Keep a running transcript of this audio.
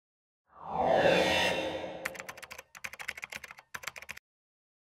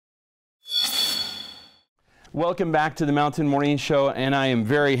Welcome back to the Mountain Morning Show, and I am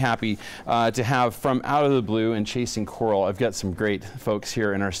very happy to have from out of the blue and chasing coral. I've got some great folks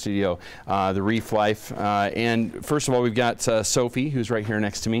here in our studio, the Reef Life. And first of all, we've got Sophie, who's right here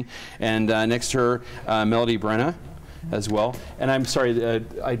next to me, and next to her, Brenna as well. And I'm sorry,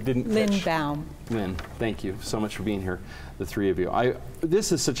 I didn't catch. Baum. Lynn, thank you so much for being here, the three of you.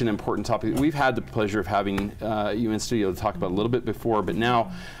 This is such an important topic. We've had the pleasure of having you in studio to talk about a little bit before, but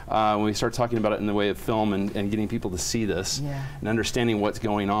now when we start talking about it in the way of film and getting people to see this and understanding what's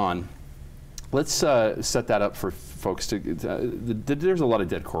going on, let's set that up for folks. There's a lot of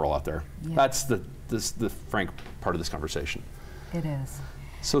dead coral out there. Yeah. That's the frank part of this conversation. It is.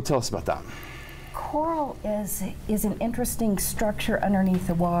 So tell us about that. Coral is an interesting structure underneath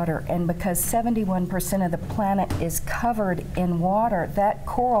the water, and because 71% of the planet is covered in water, that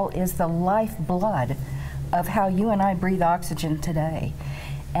coral is the lifeblood of how you and I breathe oxygen today.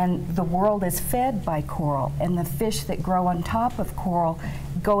 And the world is fed by coral, and the fish that grow on top of coral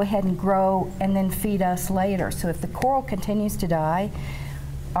go ahead and grow and then feed us later. So if the coral continues to die,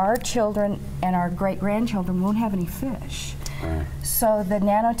 our children and our great-grandchildren won't have any fish. Right. So the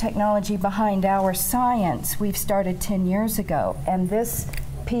nanotechnology behind our science, we've started 10 years ago, and this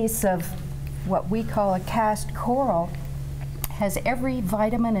piece of what we call a cast coral has every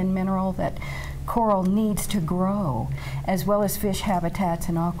vitamin and mineral that coral needs to grow, as well as fish habitats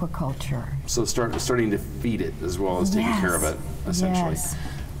and aquaculture. So starting to feed it as well as taking care of it, essentially. Yes.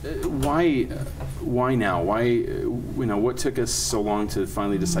 Why now? Why, what took us so long to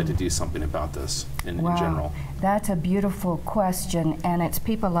finally decide to do something about this in general? That's a beautiful question, and it's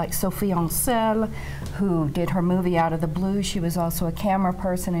people like Sophie Ansel, who did her movie Out of the Blue. She was also a camera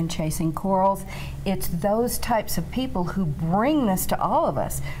person in Chasing Corals. It's those types of people who bring this to all of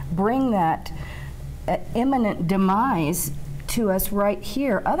us, bring that imminent demise to us right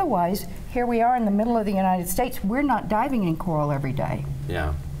here. Otherwise, here we are in the middle of the United States. We're not diving in coral every day.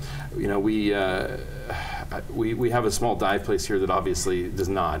 Yeah. We have a small dive place here that obviously does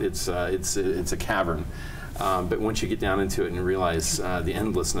not. It's a cavern. But once you get down into it and realize the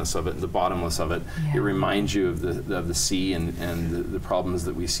endlessness of it, the bottomless of it, it reminds you of the sea and the problems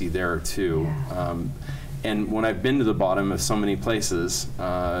that we see there too. Yeah. And when I've been to the bottom of so many places,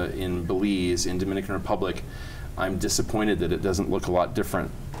 in Belize, in Dominican Republic, I'm disappointed that it doesn't look a lot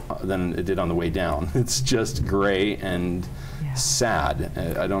different than it did on the way down. It's just gray and sad.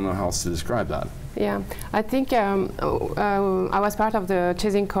 I don't know how else to describe that. Yeah, I think I was part of the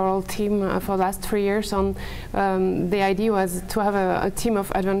Chasing Coral team for the last 3 years. The idea was to have a team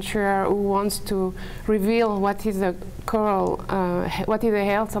of adventurers who wants to reveal what is the coral, what is the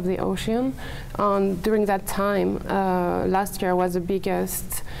health of the ocean. During that time, last year was the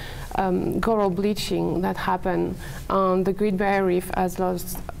biggest coral bleaching that happened. The Great Barrier Reef has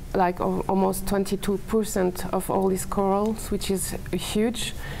lost like almost 22% of all these corals, which is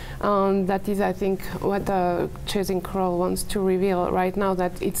huge. That is, I think, what Chasing Coral wants to reveal right now,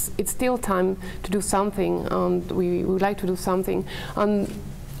 that it's still time to do something, and we would like to do something.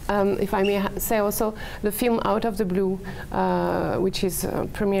 If I may say also, the film Out of the Blue, which is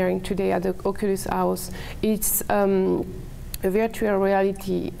premiering today at the Oculus House, it's a virtual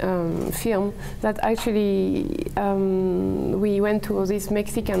reality film that actually we went to this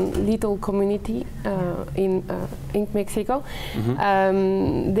Mexican little community in Mexico.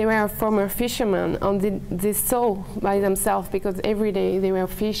 Mm-hmm. They were former fishermen, and they saw by themselves, because every day they were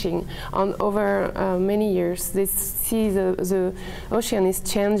fishing, and over many years they see the ocean is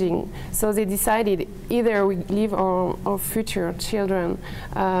changing. So they decided either we leave our future children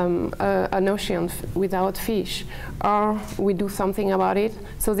an ocean without fish, or we do something about it.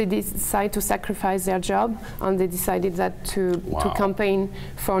 So they decide to sacrifice their job, and they decided that to campaign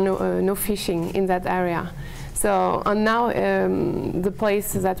for no fishing in that area. So, and now the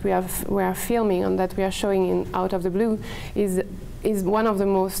place that we are filming and that we are showing in Out of the Blue is one of the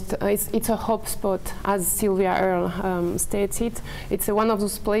most, it's a hope spot, as Sylvia Earle states it. It's one of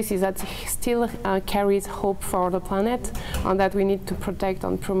those places that still carries hope for the planet, and that we need to protect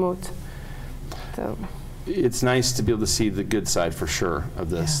and promote. So. It's nice to be able to see the good side, for sure,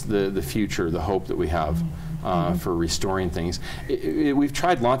 of this, the future, the hope that we have for restoring things. We've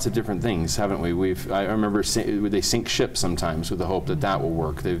tried lots of different things, haven't we? I remember they sink ships sometimes with the hope that that will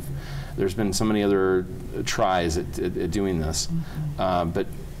work. There's been so many other tries at doing this, but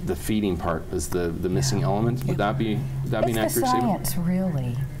the feeding part is the missing element. Would that be an accurate statement? It's the science,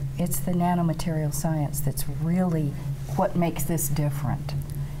 really. It's the nanomaterial science that's really what makes this different.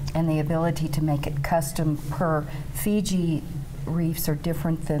 And the ability to make it custom per Fiji reefs are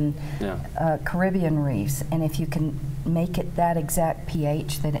different than Caribbean reefs, and if you can make it that exact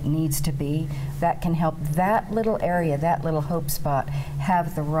pH that it needs to be, that can help that little area, that little hope spot,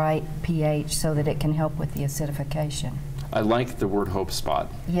 have the right pH so that it can help with the acidification. I like the word hope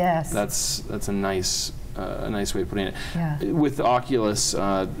spot. Yes. That's a nice way of putting it. Yeah. With Oculus,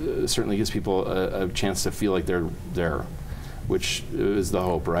 certainly gives people a chance to feel like they're there, which is the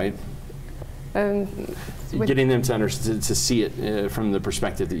hope, right? Getting them to see it from the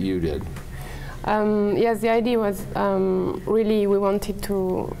perspective that you did. Yes, the idea was really we wanted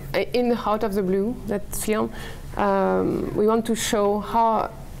to, in Out of the Blue, that film, we want to show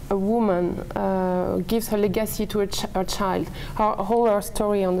how a woman gives her legacy to her child. All her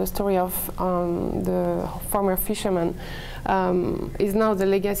story and the story of the former fisherman is now the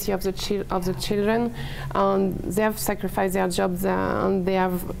legacy of the children, and they have sacrificed their jobs and they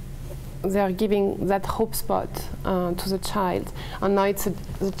are giving that hope spot to the child, and now it's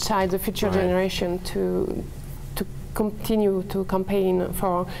the child, the future generation, to continue to campaign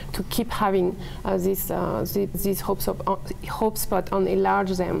to keep having this hope spot and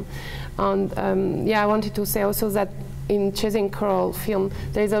enlarge them. And yeah, I wanted to say also that in Chasing Coral film,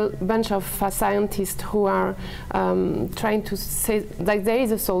 there is a bunch of scientists who are trying to say that there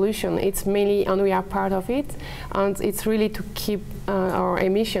is a solution. It's mainly, and we are part of it, and it's really to keep our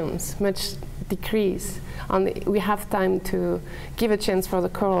emissions much decrease. And we have time to give a chance for the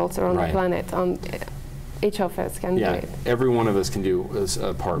corals around the planet. And each of us can do it. Every one of us can do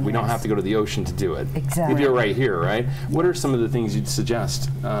a part. Yes. We don't have to go to the ocean to do it. Exactly. We do it right here, right? What are some of the things you'd suggest?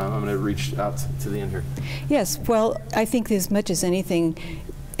 I'm going to reach out to the end here. Yes, well, I think as much as anything,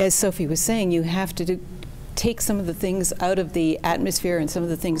 as Sophie was saying, you have to take some of the things out of the atmosphere and some of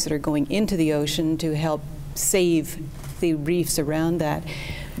the things that are going into the ocean to help save the reefs around that.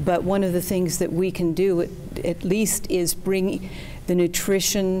 But one of the things that we can do at least is bring the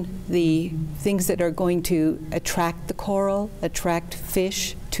nutrition, the things that are going to attract the coral, attract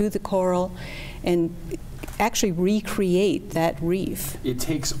fish to the coral, and actually recreate that reef. It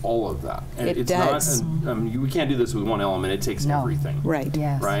takes all of that. And it it's does. Not, we can't do this with one element. It takes everything. Right.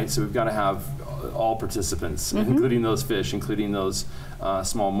 Yes. Right? So we've got to have all participants, including those fish, including those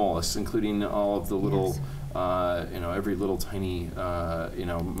small mollusks, including all of the little every little tiny,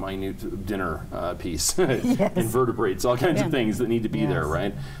 minute dinner piece, invertebrates, all kinds of things that need to be there,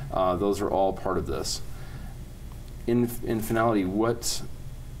 right? Those are all part of this. In finality, what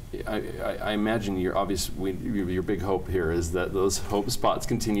I imagine your big hope here is that those hope spots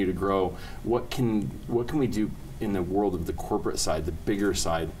continue to grow. What can we do in the world of the corporate side, the bigger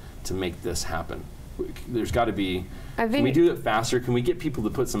side, to make this happen? There's got to be. Can we do it faster? Can we get people to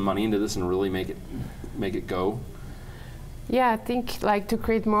put some money into this and really make it go? Yeah, I think like to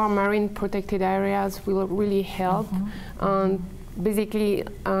create more marine protected areas will really help. And basically,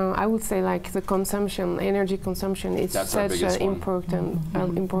 I would say like the consumption, energy consumption is such important.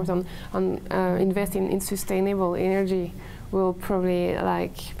 And investing in sustainable energy will probably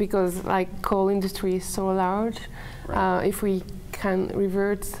because coal industry is so large. If we can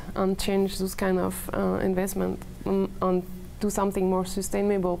revert and change those kind of investment and do something more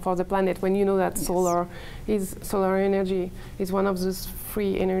sustainable for the planet, when you know that solar energy is one of those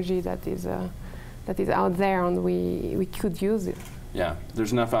free energy that is out there, and we could use it. Yeah,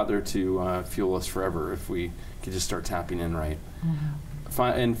 there's enough out there to fuel us forever if we could just start tapping in right.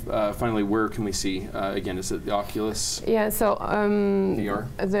 Finally, where can we see? Again, is it the Oculus? Yeah, so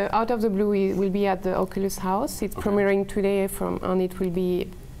the Out of the Blue will be at the Oculus House. It's premiering today, and it will be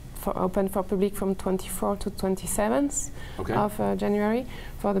open for public from 24th to 27th of January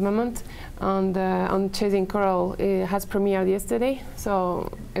for the moment. And on Chasing Coral, it has premiered yesterday, so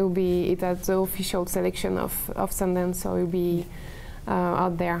it has the official selection of Sundance, so it will be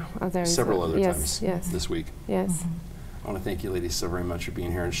out there. Several other times this week. Yes. I want to thank you, ladies, so very much for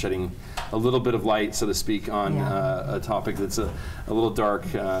being here and shedding a little bit of light, so to speak, on a topic that's a little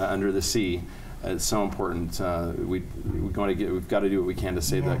dark under the sea. It's so important. We've got to do what we can to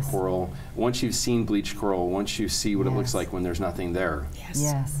save that coral. Once you've seen bleached coral, once you see what it looks like when there's nothing there,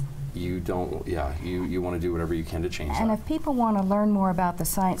 you don't. You want to do whatever you can to change that. And if people want to learn more about the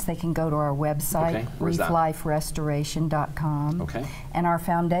science, they can go to our website, reefliferestoration.com. And our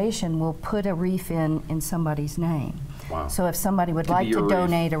foundation will put a reef in somebody's name. Wow. So if somebody would like to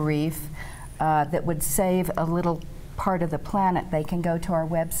donate a reef that would save a little part of the planet, they can go to our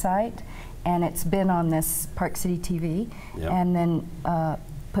website, and it's been on this Park City TV. And then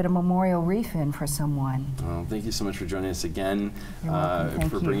put a memorial reef in for someone. Well, thank you so much for joining us again, Thank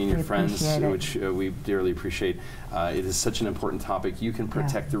for you. bringing We your friends, appreciate it. which we dearly appreciate. It is such an important topic. You can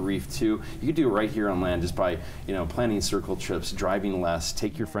protect the reef too. You can do it right here on land just by, planning circle trips, driving less,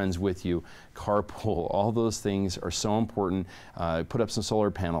 take your friends with you, carpool. All those things are so important. Put up some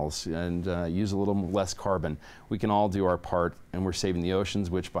solar panels and use a little less carbon. We can all do our part, and we're saving the oceans,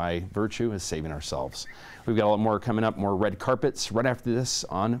 which by virtue is saving ourselves. We've got a lot more coming up, more red carpets right after this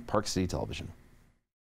on Park City Television.